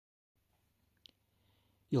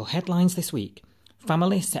Your headlines this week.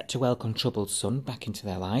 Family set to welcome troubled son back into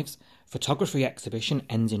their lives. Photography exhibition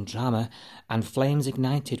ends in drama. And flames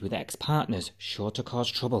ignited with ex-partners sure to cause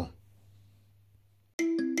trouble.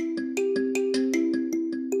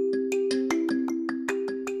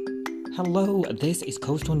 Hello, this is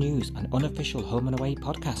Coastal News, an unofficial home and away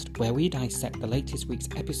podcast where we dissect the latest week's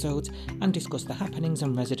episodes and discuss the happenings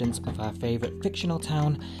and residents of our favourite fictional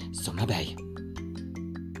town, Summer Bay.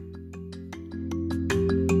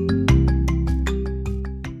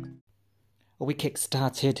 We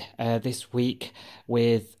kick-started this week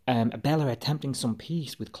with Bella attempting some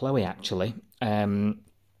peace with Chloe, actually. I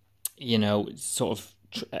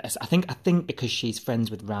think because she's friends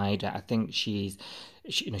with Ryder, I think she's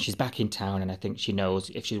back in town, and I think she knows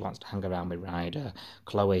if she wants to hang around with Ryder,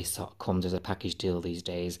 Chloe sort of comes as a package deal these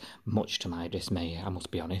days, much to my dismay, I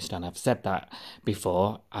must be honest, and I've said that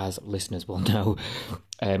before, as listeners will know.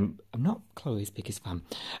 I'm not Chloe's biggest fan,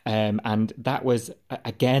 and that was,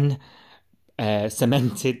 again,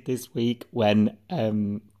 cemented this week when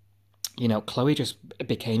Chloe just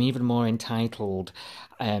became even more entitled,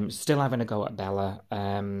 still having a go at Bella,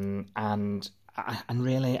 and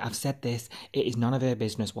really, I've said this, it is none of her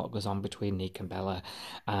business what goes on between Nick and Bella,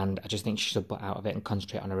 and I just think she should butt out of it and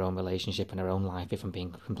concentrate on her own relationship and her own life, if I'm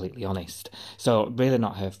being completely honest. So, really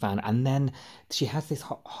not her fan. And then she has this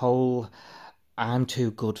whole I'm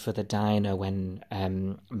too good for the diner when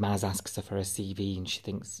Maz asks her for a CV and she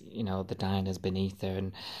thinks, the diner's beneath her.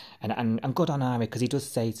 And good on Ari, because he does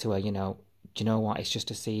say to her, do you know what, it's just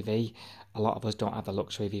a CV. A lot of us don't have the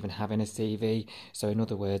luxury of even having a CV. So in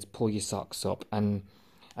other words, pull your socks up. And,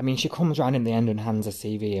 I mean, she comes round in the end and hands a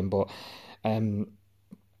CV in, but, her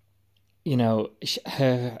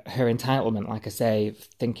entitlement, like I say,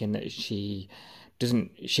 thinking that she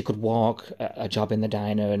could walk a job in the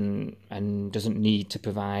diner and doesn't need to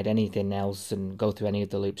provide anything else and go through any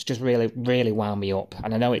of the loops, just really, really wound me up.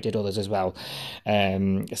 And I know it did others as well.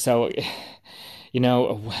 I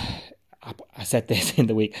said this in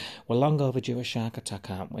the week, we're long overdue a shark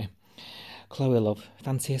attack, aren't we? Chloe, love,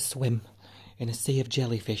 fancy a swim in a sea of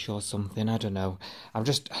jellyfish or something, I don't know. I'm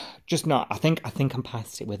just not, I think I'm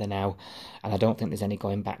past it with her now, and I don't think there's any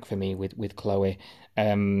going back for me with Chloe,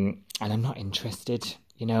 and I'm not interested.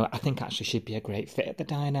 I think actually she'd be a great fit at the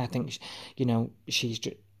diner. I think, she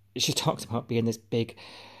talks about being this big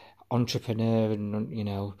entrepreneur and,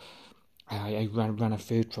 I ran a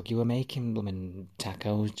food truck. You were making blooming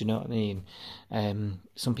tacos, do you know what I mean?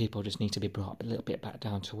 Some people just need to be brought a little bit back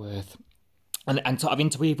down to earth. And sort of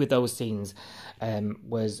interweave with those scenes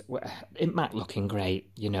was Matt looking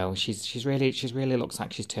great. She's really looks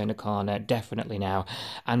like she's turned a corner, definitely now.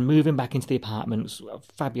 And moving back into the apartments,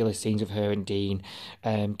 fabulous scenes of her and Dean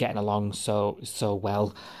getting along so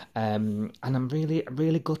well. And I'm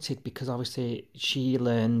really gutted because obviously she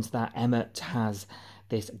learns that Emmett has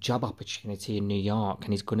this job opportunity in New York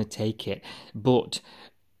and he's going to take it, but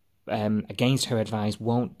against her advice,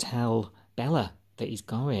 won't tell Bella that he's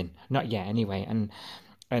going, not yet anyway, and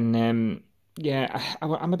I'm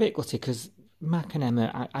a bit gutted because Mac and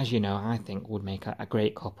Emma, as you know, I think would make a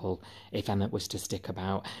great couple if Emmett was to stick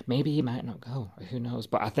about. Maybe he might not go, who knows,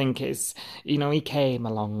 but I think it's, he came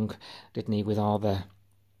along, didn't he, with all the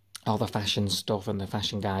fashion stuff and the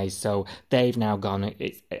fashion guys, so they've now gone.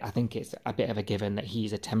 I think it's a bit of a given that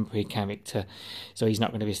he's a temporary character, so he's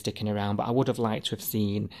not going to be sticking around, but I would have liked to have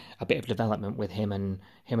seen a bit of development with him and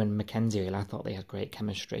Mackenzie. I thought they had great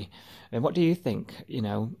chemistry. And what do you think?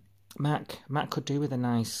 Mac could do with a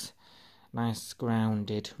nice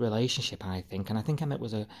grounded relationship, I think, and I think Emmett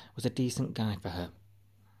was a decent guy for her.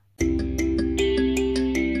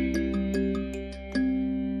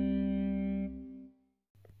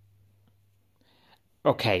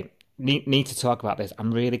 Okay, need to talk about this.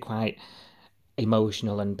 I'm really quite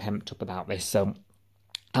emotional and pumped up about this. So,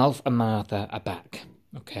 Alf and Martha are back.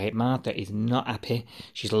 Okay, Martha is not happy.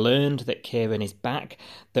 She's learned that Kieran is back,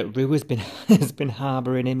 that Rue has been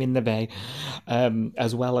harbouring him in the bay,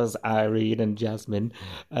 as well as Irene and Jasmine.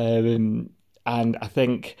 And I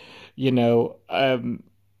think, I'm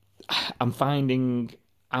finding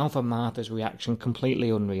Alf and Martha's reaction completely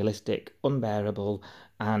unrealistic, unbearable,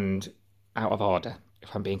 and out of order,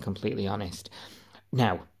 if I'm being completely honest.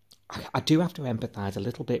 Now, I do have to empathise a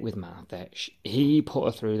little bit with Martha. He put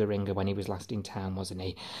her through the ringer when he was last in town, wasn't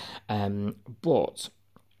he? But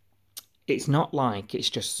it's not like it's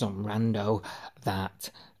just some rando that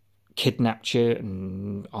kidnapped you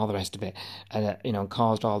and all the rest of it, you know, and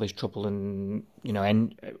caused all this trouble and, you know,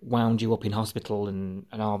 and wound you up in hospital and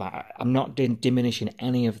all that. I'm not diminishing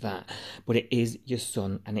any of that, but it is your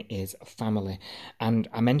son and it is family. And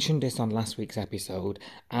I mentioned this on last week's episode.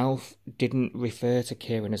 Alf didn't refer to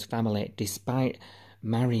Kieran as family despite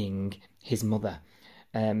marrying his mother.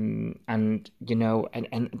 And you know,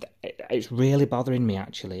 and it's really bothering me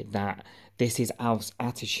actually that this is Alf's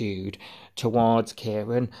attitude towards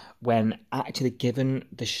Kieran when actually given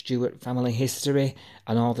the Stewart family history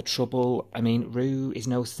and all the trouble. I mean, Rue is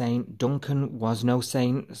no saint. Duncan was no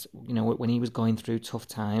saint, you know, when he was going through tough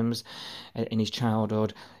times in his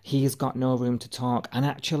childhood. He's got no room to talk. And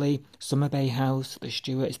actually, Summer Bay House, the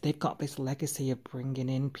Stewarts, they've got this legacy of bringing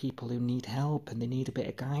in people who need help and they need a bit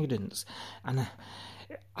of guidance. And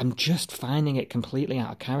I'm just finding it completely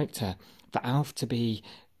out of character for Alf to be,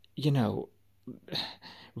 you know,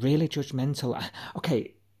 really judgmental.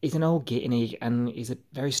 Okay, he's an old gitany and he's a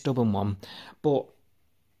very stubborn one, but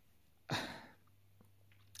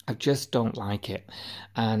I just don't like it.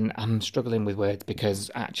 And I'm struggling with words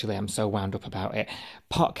because actually I'm so wound up about it.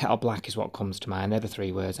 Pot, kettle, black is what comes to mind. They're the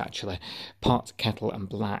three words actually. Pot, kettle and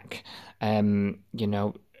black. You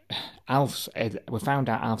know, we found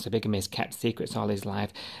out Alf's a bigamist, kept secrets all his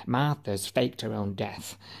life. Martha's faked her own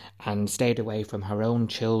death and stayed away from her own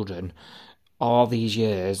children all these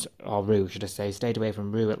years, or Rue, should I say, stayed away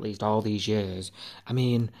from Rue at least all these years. I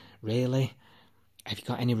mean, really? Have you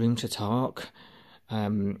got any room to talk?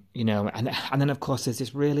 You know, and then of course there's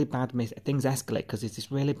this really bad things escalate because there's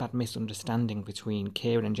this really bad misunderstanding between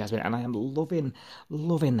Kieran and Jasmine, and I am loving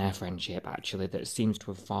their friendship actually that seems to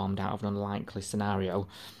have formed out of an unlikely scenario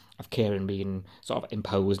of Kieran being sort of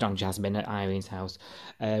imposed on Jasmine at Irene's house,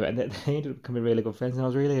 and they ended up becoming really good friends, and I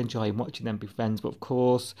was really enjoying watching them be friends. But of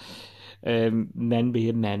course, men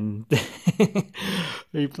being men,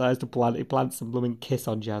 he plants some blooming kiss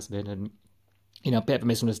on Jasmine, and you know, a bit of a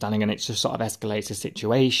misunderstanding, and it just sort of escalates the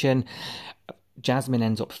situation. Jasmine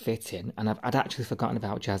ends up fitting, and I'd actually forgotten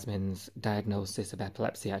about Jasmine's diagnosis of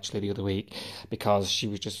epilepsy actually the other week because she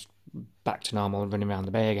was just back to normal and running around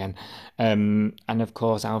the bay again. And of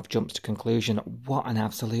course, Alf jumps to conclusion, what an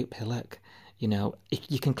absolute pillock. You know,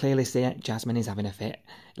 you can clearly see it. Jasmine is having a fit.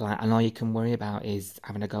 Like, and all you can worry about is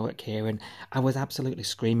having a go at Kieran. I was absolutely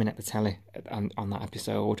screaming at the telly on that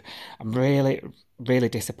episode. I'm really, really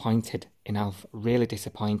disappointed in Alf. Really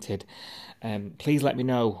disappointed. Please let me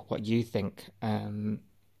know what you think.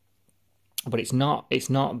 But it's not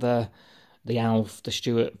the Alf, the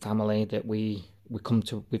Stewart family that we've come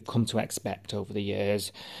to expect over the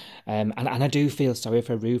years, and I do feel sorry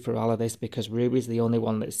for Rue for all of this because Rue is the only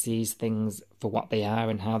one that sees things for what they are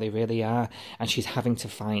and how they really are, and she's having to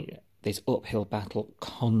fight this uphill battle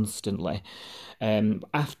constantly.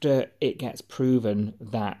 After it gets proven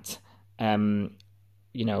that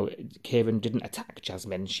you know, Kieran didn't attack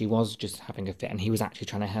Jasmine, she was just having a fit and he was actually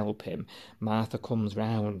trying to help him. Martha comes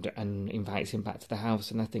round and invites him back to the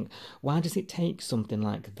house, and I think, why does it take something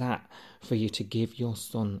like that for you to give your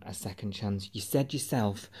son a second chance? You said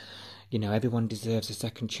yourself, you know, everyone deserves a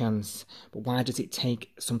second chance, but why does it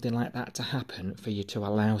take something like that to happen for you to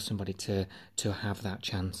allow somebody to have that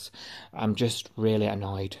chance? I'm just really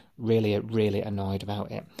annoyed, really annoyed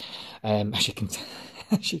about it. As you can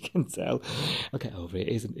as you can tell, I'll get over it.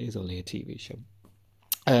 It is only a TV show.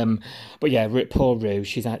 But yeah, poor Rue.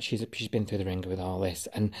 She's been through the ringer with all this,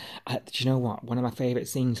 and do you know what? One of my favourite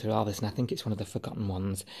scenes through all this, and I think it's one of the forgotten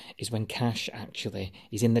ones, is when Cash actually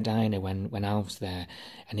is in the diner when Alf's there,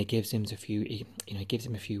 and he gives him a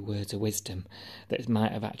few words of wisdom that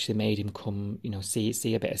might have actually made him come, you know,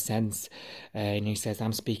 see a bit of sense. And he says,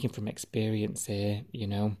 "I'm speaking from experience here, you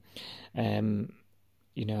know."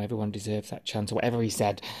 You know, everyone deserves that chance, or whatever he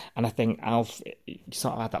said. And I think Alf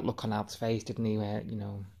sort of had that look on Alf's face, didn't he? Where, you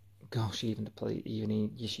know, gosh, even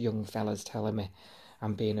young fellas telling me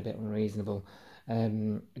I'm being a bit unreasonable.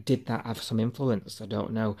 Did that have some influence? I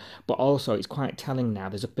don't know. But also, it's quite telling now.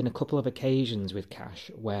 There's been a couple of occasions with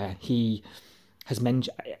Cash where he has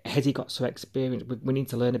mentioned, has he got some experience? We need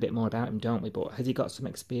to learn a bit more about him, don't we? But has he got some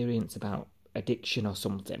experience about addiction or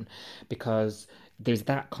something? Because there's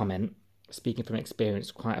that comment. Speaking from experience,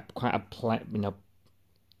 quite a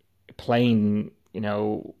plain, you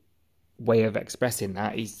know, way of expressing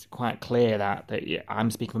that. He's quite clear that yeah, I'm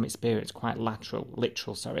speaking from experience, quite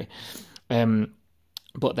literal. Sorry.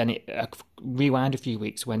 But then rewind a few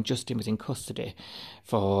weeks when Justin was in custody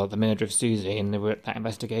for the murder of Susie, and that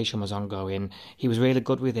investigation was ongoing. He was really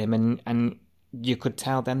good with him, and you could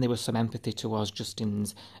tell then there was some empathy towards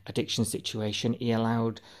Justin's addiction situation. He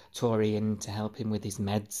allowed Tori in to help him with his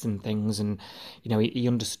meds and things, and he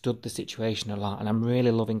understood the situation a lot. And I'm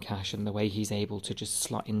really loving Cash and the way he's able to just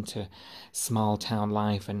slot into small town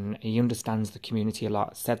life, and he understands the community a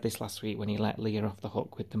lot. I said this last week when he let Leah off the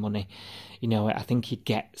hook with the money. I think he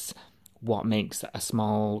gets what makes a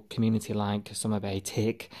small community like Summer Bay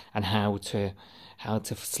tick and how to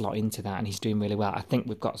slot into that, and he's doing really well. I think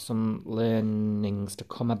we've got some learnings to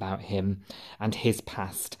come about him and his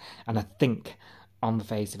past, and I think on the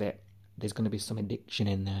face of it there's going to be some addiction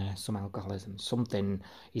in there, some alcoholism, something.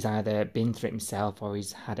 He's either been through it himself or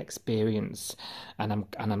he's had experience, and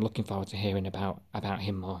I'm looking forward to hearing about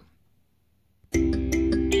him more.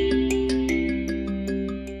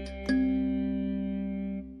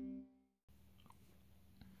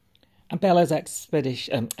 And Bella's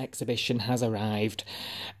exhibition has arrived,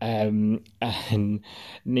 and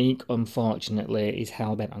Nick, unfortunately, is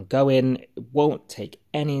hell-bent on going. Won't take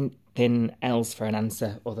anything else for an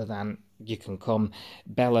answer other than, you can come.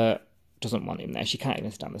 Bella doesn't want him there. She can't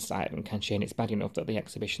even stand the sight of him, can she? And it's bad enough that the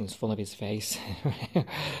exhibition's full of his face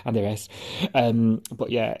and the rest. But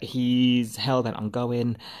yeah, he's hell-bent on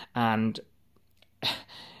going, and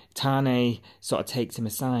Tane sort of takes him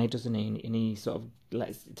aside, doesn't he? And he sort of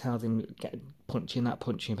tells him, punch in that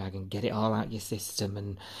punching bag and get it all out your system.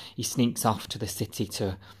 And he sneaks off to the city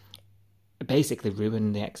to basically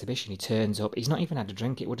ruin the exhibition. He turns up. He's not even had a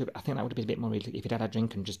drink. I think that would have been a bit more realistic if he'd had a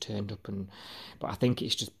drink and just turned up. But I think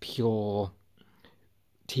it's just pure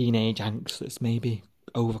teenage angst that's maybe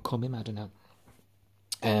overcome him. I don't know.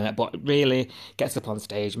 But really gets up on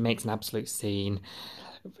stage, makes an absolute scene.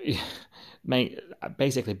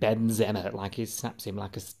 Basically bends Emma, like he snaps him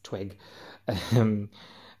like a twig.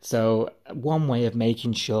 So one way of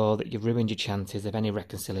making sure that you've ruined your chances of any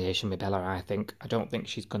reconciliation with Bella, I don't think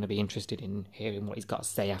she's going to be interested in hearing what he's got to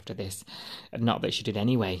say after this. Not that she did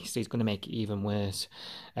anyway, so he's going to make it even worse.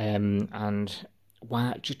 And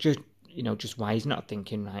why, just why he's not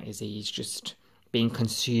thinking right is he's just being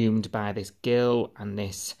consumed by this guilt and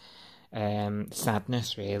this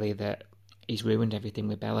sadness, really, that he's ruined everything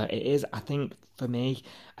with Bella. It is, I think, for me,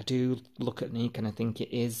 I do look at Nick and I think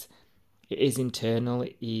it is internal.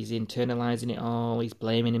 He's internalising it all. He's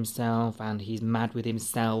blaming himself and he's mad with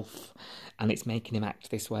himself, and it's making him act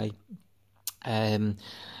this way. So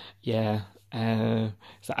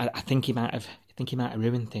I think he might have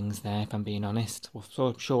ruined things there, if I'm being honest.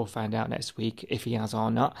 We'll find out next week if he has or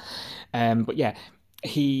not. But yeah,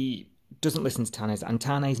 he doesn't listen to Tane's, and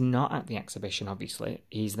Tane's not at the exhibition, obviously.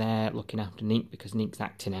 He's there looking after Nick because Nick's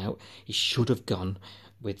acting out. He should have gone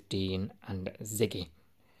with Dean and Ziggy.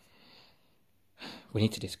 We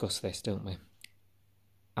need to discuss this, don't we?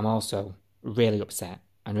 I'm also really upset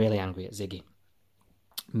and really angry at Ziggy.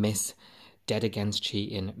 Miss, dead against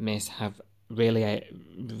cheating. Miss have really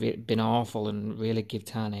been awful and really give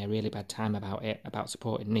Tane a really bad time about it, about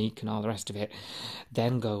supporting Nick and all the rest of it.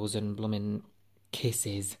 Then goes and blooming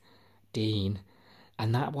kisses Dean,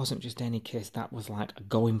 and that wasn't just any kiss, that was like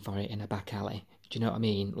going for it in a back alley. Do you know what I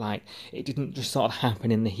mean? Like, it didn't just sort of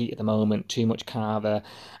happen in the heat of the moment, too much Carver,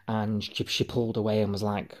 and she pulled away and was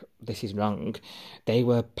like, this is wrong. They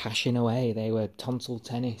were pashing away, they were tonsil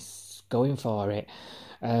tennis, going for it.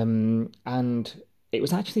 And it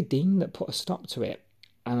was actually Dean that put a stop to it.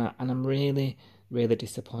 And I'm really, really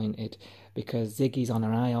disappointed, because Ziggy's on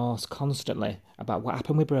her high horse constantly about what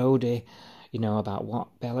happened with Brody, about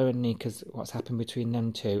what Bella and Nick, what's happened between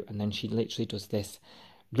them two, and then she literally does this.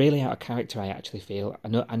 Really out of character, I actually feel.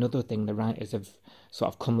 Another thing the writers have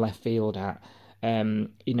sort of come left field at.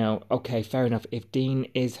 Okay, fair enough. If Dean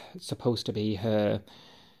is supposed to be her,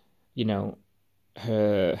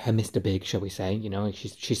 her Mr. Big, shall we say,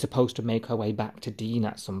 she's supposed to make her way back to Dean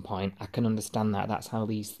at some point. I can understand that. That's how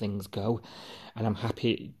these things go. And I'm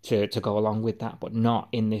happy to go along with that, but not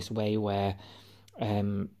in this way where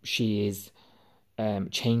she is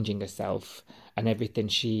changing herself and everything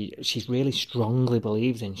she's really strongly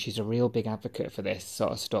believes in. She's a real big advocate for this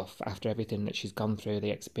sort of stuff after everything that she's gone through,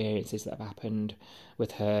 the experiences that have happened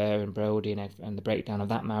with her and Brody and the breakdown of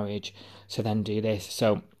that marriage, to then do this.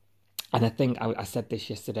 So, and I think I said this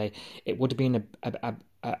yesterday, it would have been a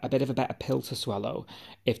bit of a better pill to swallow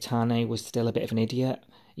if Tane was still a bit of an idiot,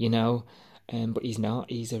 but he's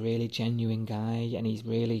not. He's a really genuine guy, and he's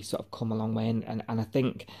really sort of come a long way. And I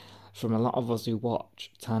think from a lot of us who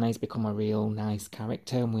watch, Tane's become a real nice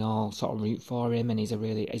character, and we all sort of root for him. And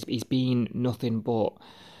he's been nothing but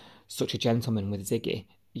such a gentleman with Ziggy.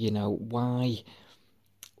 Why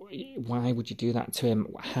would you do that to him?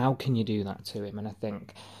 How can you do that to him? And I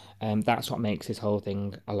think that's what makes this whole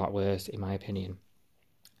thing a lot worse, in my opinion.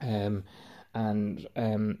 And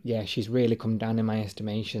yeah, she's really come down in my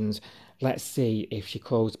estimations. Let's see if she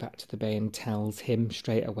calls back to the bay and tells him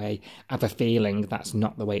straight away. I have a feeling that's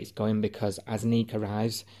not the way it's going, because as Nick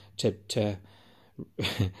arrives to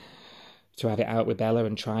to have it out with Bella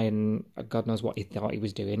and try and God knows what he thought he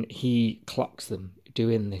was doing, he clocks them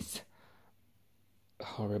doing this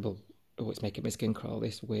horrible, oh, it's making my skin crawl,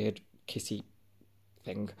 this weird kissy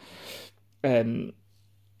thing.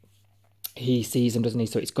 He sees them, doesn't he?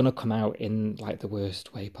 So it's going to come out in like the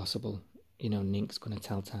worst way possible. You know, Nick's going to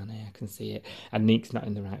tell Tane, I can see it. And Nick's not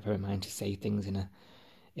in the right frame of mind to say things in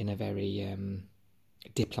a very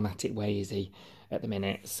diplomatic way, is he, at the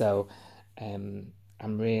minute? So I'm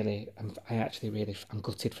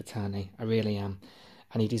gutted for Tane. I really am.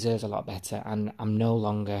 And he deserves a lot better. And I'm no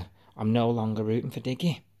longer rooting for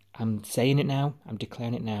Diggy. I'm saying it now. I'm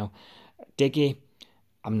declaring it now. Diggy,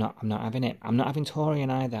 I'm not having it. I'm not having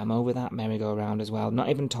Torian either. I'm over that merry-go-round as well. Not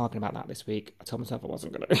even talking about that this week. I told myself I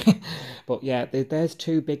wasn't going to. But yeah, there's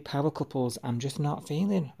two big power couples I'm just not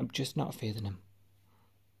feeling. I'm just not feeling them.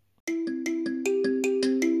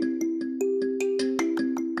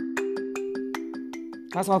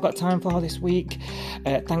 That's all I've got time for this week.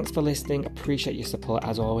 Thanks for listening. Appreciate your support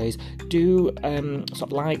as always. Do sort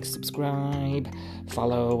of like, subscribe,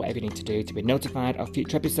 follow, whatever you need to do to be notified of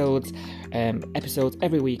future episodes. Episodes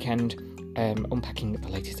every weekend, unpacking the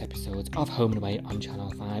latest episodes of Home and Away on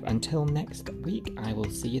Channel 5. Until next week, I will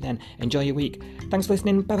see you then. Enjoy your week. Thanks for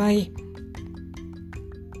listening. Bye-bye.